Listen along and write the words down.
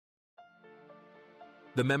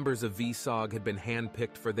The members of VSOG had been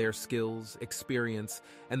handpicked for their skills, experience,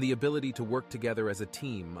 and the ability to work together as a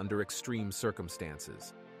team under extreme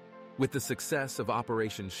circumstances. With the success of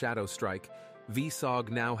Operation Shadow Strike, VSOG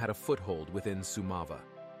now had a foothold within Sumava.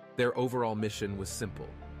 Their overall mission was simple: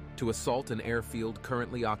 to assault an airfield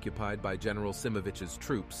currently occupied by General Simovich's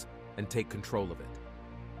troops and take control of it.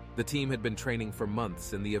 The team had been training for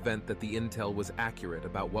months in the event that the intel was accurate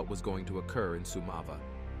about what was going to occur in Sumava.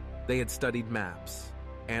 They had studied maps,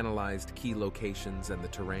 analyzed key locations and the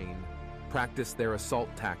terrain, practiced their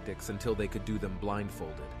assault tactics until they could do them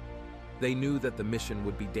blindfolded. They knew that the mission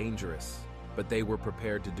would be dangerous, but they were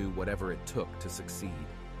prepared to do whatever it took to succeed.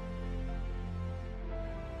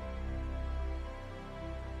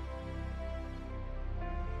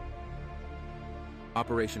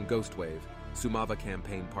 Operation Ghostwave, Sumava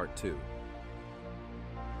Campaign Part 2.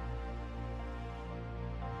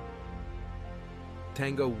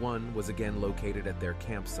 Tango 1 was again located at their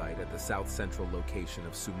campsite at the south-central location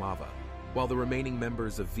of Sumava, while the remaining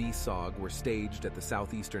members of VSOG were staged at the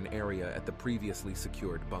southeastern area at the previously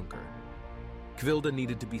secured bunker. Kvilda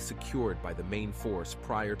needed to be secured by the main force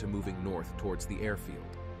prior to moving north towards the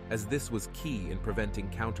airfield, as this was key in preventing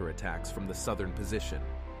counterattacks from the southern position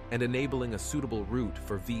and enabling a suitable route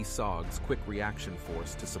for VSOG's quick reaction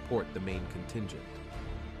force to support the main contingent.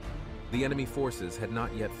 The enemy forces had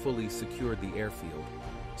not yet fully secured the airfield,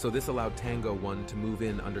 so this allowed Tango 1 to move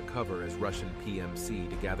in undercover as Russian PMC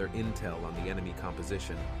to gather intel on the enemy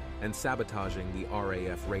composition and sabotaging the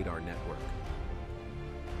RAF radar network.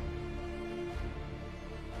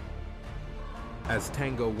 As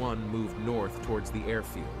Tango 1 moved north towards the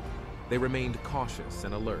airfield, they remained cautious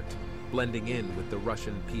and alert, blending in with the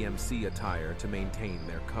Russian PMC attire to maintain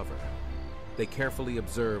their cover. They carefully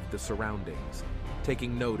observed the surroundings,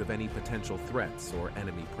 taking note of any potential threats or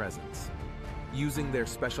enemy presence. Using their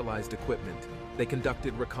specialized equipment, they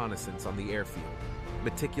conducted reconnaissance on the airfield,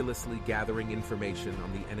 meticulously gathering information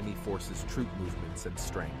on the enemy forces' troop movements and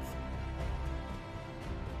strength.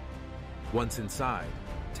 Once inside,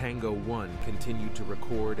 Tango 1 continued to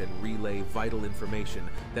record and relay vital information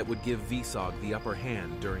that would give VSOG the upper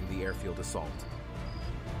hand during the airfield assault.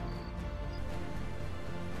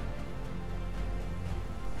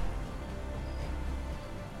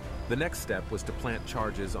 The next step was to plant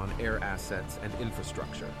charges on air assets and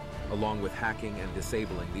infrastructure, along with hacking and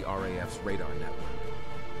disabling the RAF's radar network.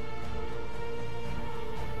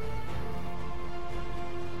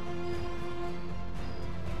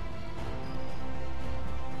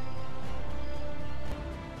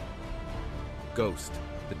 Ghost,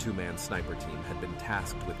 the two-man sniper team, had been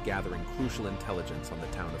tasked with gathering crucial intelligence on the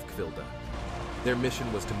town of Kvilda. Their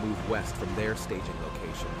mission was to move west from their staging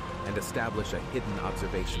location and establish a hidden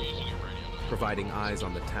observation point, providing eyes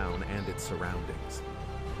on the town and its surroundings.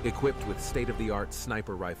 Equipped with state-of-the-art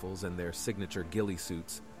sniper rifles and their signature ghillie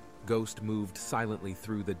suits, Ghost moved silently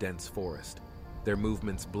through the dense forest, their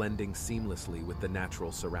movements blending seamlessly with the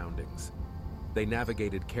natural surroundings. They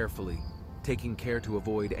navigated carefully, taking care to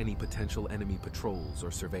avoid any potential enemy patrols or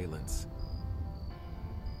surveillance.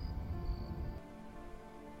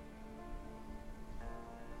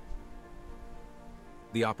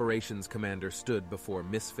 The operations commander stood before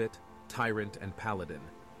Misfit, Tyrant, and Paladin,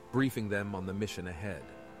 briefing them on the mission ahead.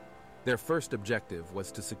 Their first objective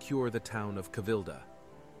was to secure the town of Kvilda.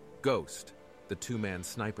 Ghost, the two-man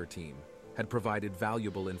sniper team, had provided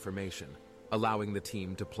valuable information, allowing the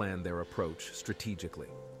team to plan their approach strategically.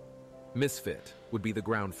 Misfit would be the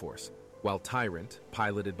ground force, while Tyrant,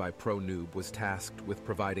 piloted by Pro Noob, was tasked with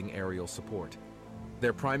providing aerial support.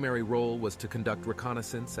 Their primary role was to conduct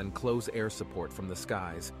reconnaissance and close air support from the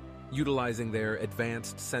skies, utilizing their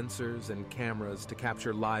advanced sensors and cameras to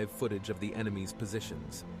capture live footage of the enemy's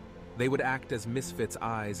positions. They would act as Misfit's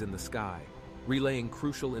eyes in the sky, relaying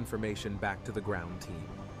crucial information back to the ground team.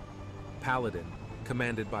 Paladin,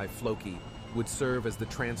 commanded by Floki, would serve as the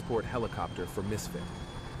transport helicopter for Misfit.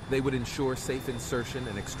 They would ensure safe insertion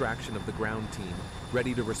and extraction of the ground team,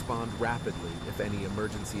 ready to respond rapidly if any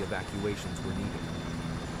emergency evacuations were needed.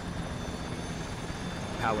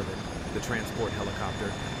 Paladin, the transport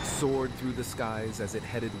helicopter, soared through the skies as it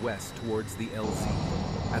headed west towards the LZ,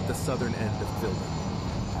 at the southern end of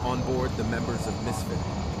Kvilda. On board, the members of Misfit,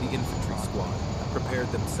 the infantry squad,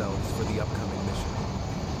 prepared themselves for the upcoming mission.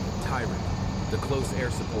 Tyrant, the close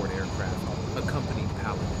air support aircraft, accompanied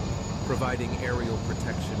Paladin, providing aerial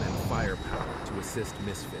protection and firepower to assist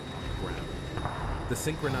Misfit on the ground. The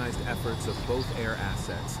synchronized efforts of both air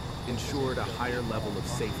assets ensured a higher level of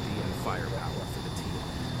safety and firepower for the team.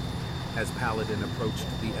 As Paladin approached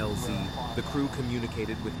the LZ, the crew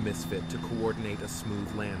communicated with Misfit to coordinate a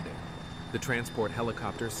smooth landing. The transport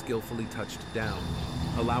helicopter skillfully touched down,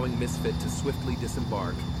 allowing Misfit to swiftly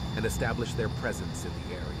disembark and establish their presence in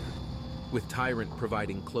the area. With Tyrant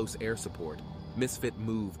providing close air support, Misfit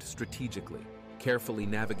moved strategically, carefully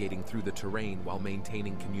navigating through the terrain while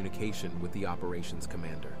maintaining communication with the operations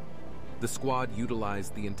commander. The squad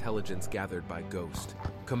utilized the intelligence gathered by Ghost,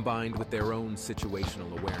 combined with their own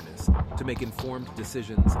situational awareness, to make informed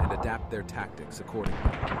decisions and adapt their tactics accordingly.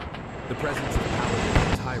 The presence of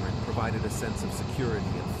Paladin and Tyrant provided a sense of security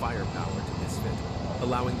and firepower to Misfit,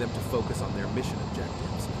 allowing them to focus on their mission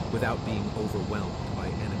objectives without being overwhelmed by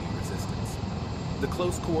enemy resistance. The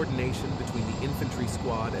close coordination between the infantry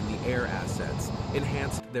squad and the air assets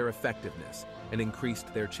enhanced their effectiveness and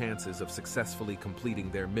increased their chances of successfully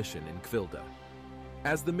completing their mission in Kvilda.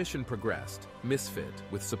 As the mission progressed, Misfit,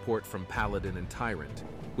 with support from Paladin and Tyrant,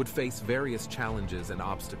 would face various challenges and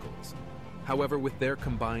obstacles. However, with their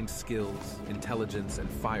combined skills, intelligence, and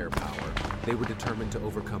firepower, they were determined to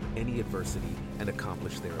overcome any adversity and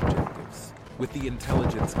accomplish their objectives. With the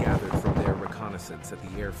intelligence gathered from their reconnaissance at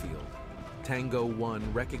the airfield, Tango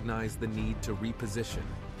 1 recognized the need to reposition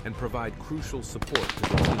and provide crucial support to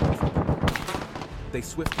the team from the north. They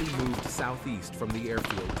swiftly moved southeast from the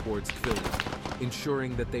airfield towards Kvilda,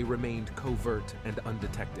 ensuring that they remained covert and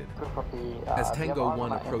undetected. As Tango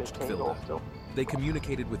 1 approached Kvilda, they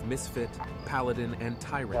communicated with Misfit, Paladin, and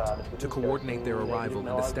Tyrant to coordinate their arrival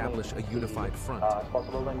and establish a unified front.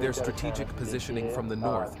 Their strategic positioning from the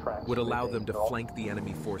north would allow them to flank the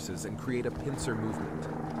enemy forces and create a pincer movement,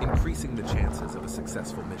 increasing the chances of a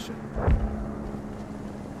successful mission.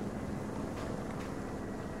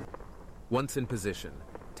 Once in position,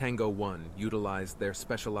 Tango 1 utilized their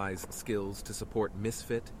specialized skills to support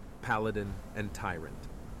Misfit, Paladin, and Tyrant.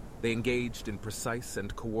 They engaged in precise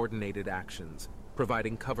and coordinated actions,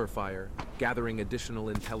 providing cover fire, gathering additional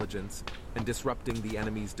intelligence, and disrupting the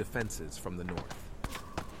enemy's defenses from the north.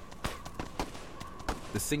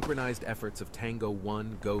 The synchronized efforts of Tango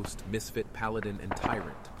 1, Ghost, Misfit, Paladin, and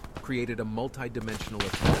Tyrant created a multi-dimensional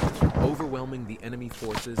attack, overwhelming the enemy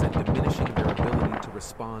forces and diminishing their ability to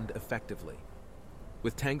respond effectively.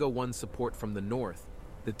 With Tango 1's support from the north,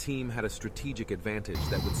 the team had a strategic advantage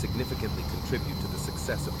that would significantly contribute to the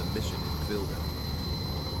success of the mission in Kvilda.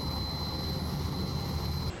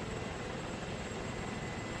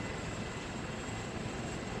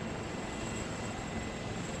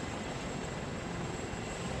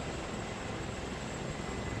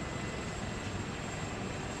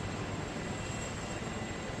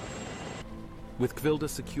 With Kvilda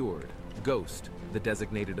secured, Ghost, the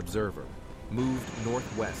designated observer, moved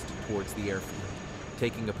northwest towards the airfield,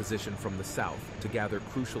 taking a position from the south to gather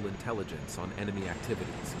crucial intelligence on enemy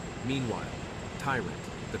activities. Meanwhile, Tyrant,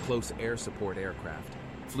 the close air support aircraft,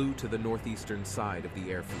 flew to the northeastern side of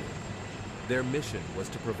the airfield. Their mission was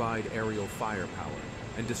to provide aerial firepower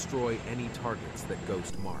and destroy any targets that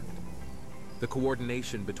Ghost marked. The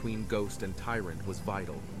coordination between Ghost and Tyrant was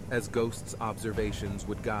vital, as Ghost's observations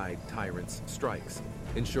would guide Tyrant's strikes,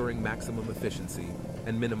 ensuring maximum efficiency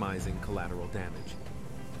and minimizing collateral damage.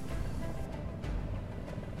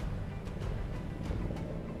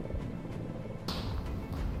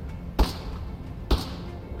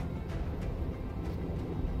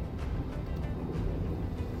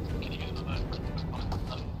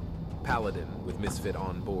 Paladin, with Misfit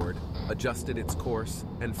on board, adjusted its course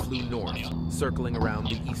and flew north, circling around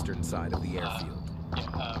the eastern side of the airfield.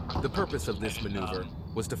 The purpose of this maneuver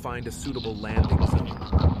was to find a suitable landing zone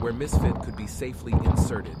where Misfit could be safely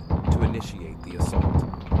inserted to initiate the assault.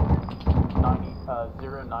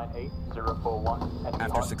 098041.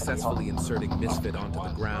 After successfully inserting Misfit onto the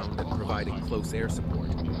ground and providing close air support,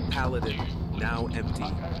 Paladin, now empty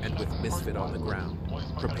and with Misfit on the ground,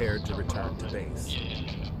 prepared to return to base.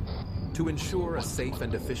 To ensure a safe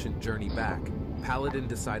and efficient journey back, Paladin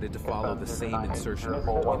decided to follow the same insertion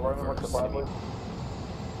route in reverse.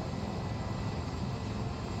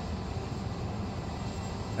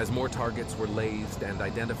 As more targets were lased and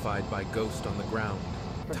identified by Ghost on the ground,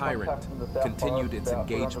 Tyrant continued its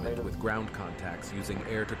engagement with ground contacts using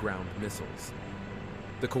air-to-ground missiles.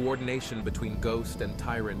 The coordination between Ghost and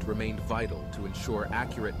Tyrant remained vital to ensure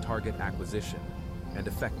accurate target acquisition and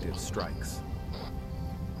effective strikes.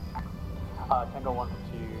 Tango 1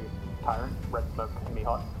 to Tyrant, red smoke, enemy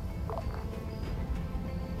hot.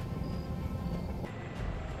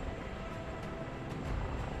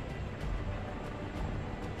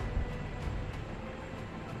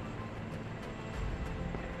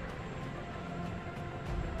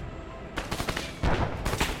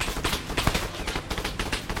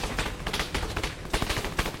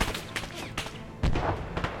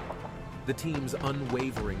 The team's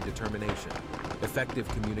unwavering determination Effective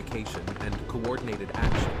communication and coordinated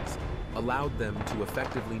actions allowed them to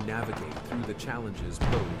effectively navigate through the challenges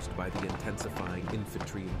posed by the intensifying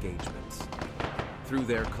infantry engagements. Through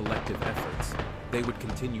their collective efforts, they would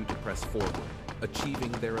continue to press forward,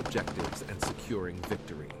 achieving their objectives and securing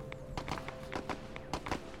victory.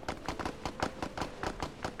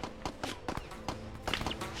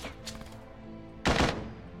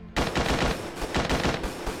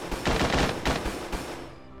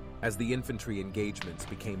 As the infantry engagements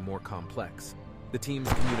became more complex, the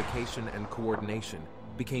team's communication and coordination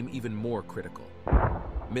became even more critical.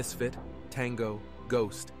 Misfit, Tango,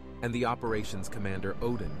 Ghost, and the operations commander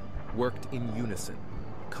Odin worked in unison,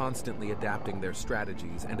 constantly adapting their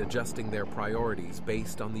strategies and adjusting their priorities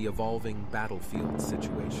based on the evolving battlefield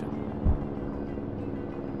situation.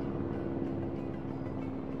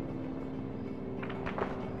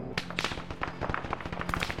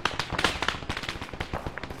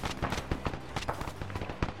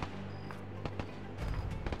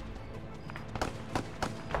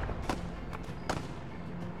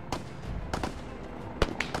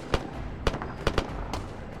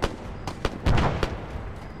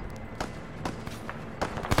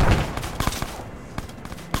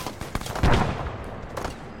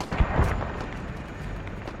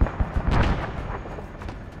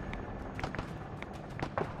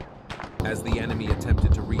 As the enemy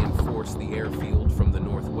attempted to reinforce the airfield from the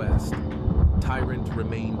northwest, Tyrant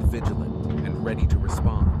remained vigilant and ready to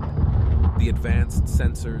respond. The advanced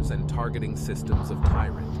sensors and targeting systems of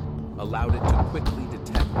Tyrant allowed it to quickly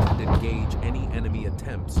detect and engage any enemy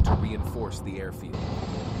attempts to reinforce the airfield.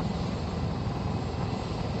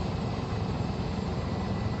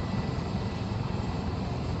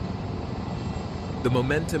 The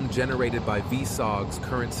momentum generated by VSOG's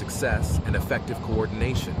current success and effective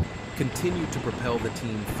coordination continued to propel the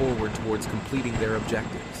team forward towards completing their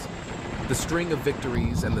objectives. The string of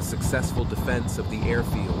victories and the successful defense of the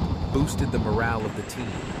airfield boosted the morale of the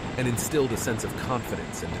team and instilled a sense of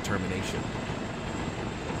confidence and determination.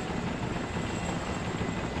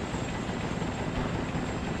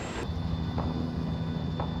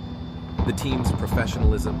 The team's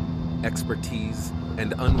professionalism, expertise,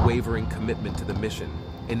 and unwavering commitment to the mission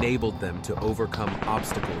enabled them to overcome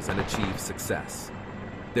obstacles and achieve success.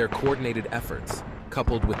 Their coordinated efforts,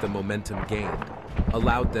 coupled with the momentum gained,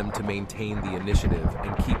 allowed them to maintain the initiative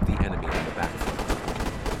and keep the enemy on the back foot.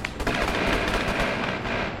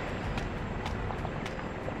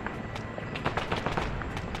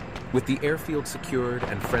 With the airfield secured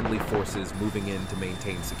and friendly forces moving in to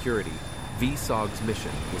maintain security, VSOG's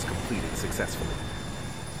mission was completed successfully.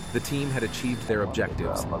 The team had achieved their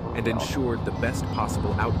objectives and ensured the best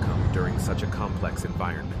possible outcome during such a complex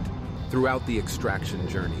environment. Throughout the extraction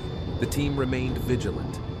journey, the team remained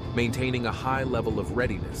vigilant, maintaining a high level of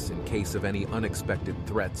readiness in case of any unexpected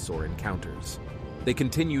threats or encounters. They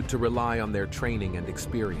continued to rely on their training and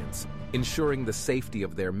experience, ensuring the safety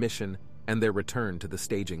of their mission and their return to the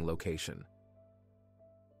staging location.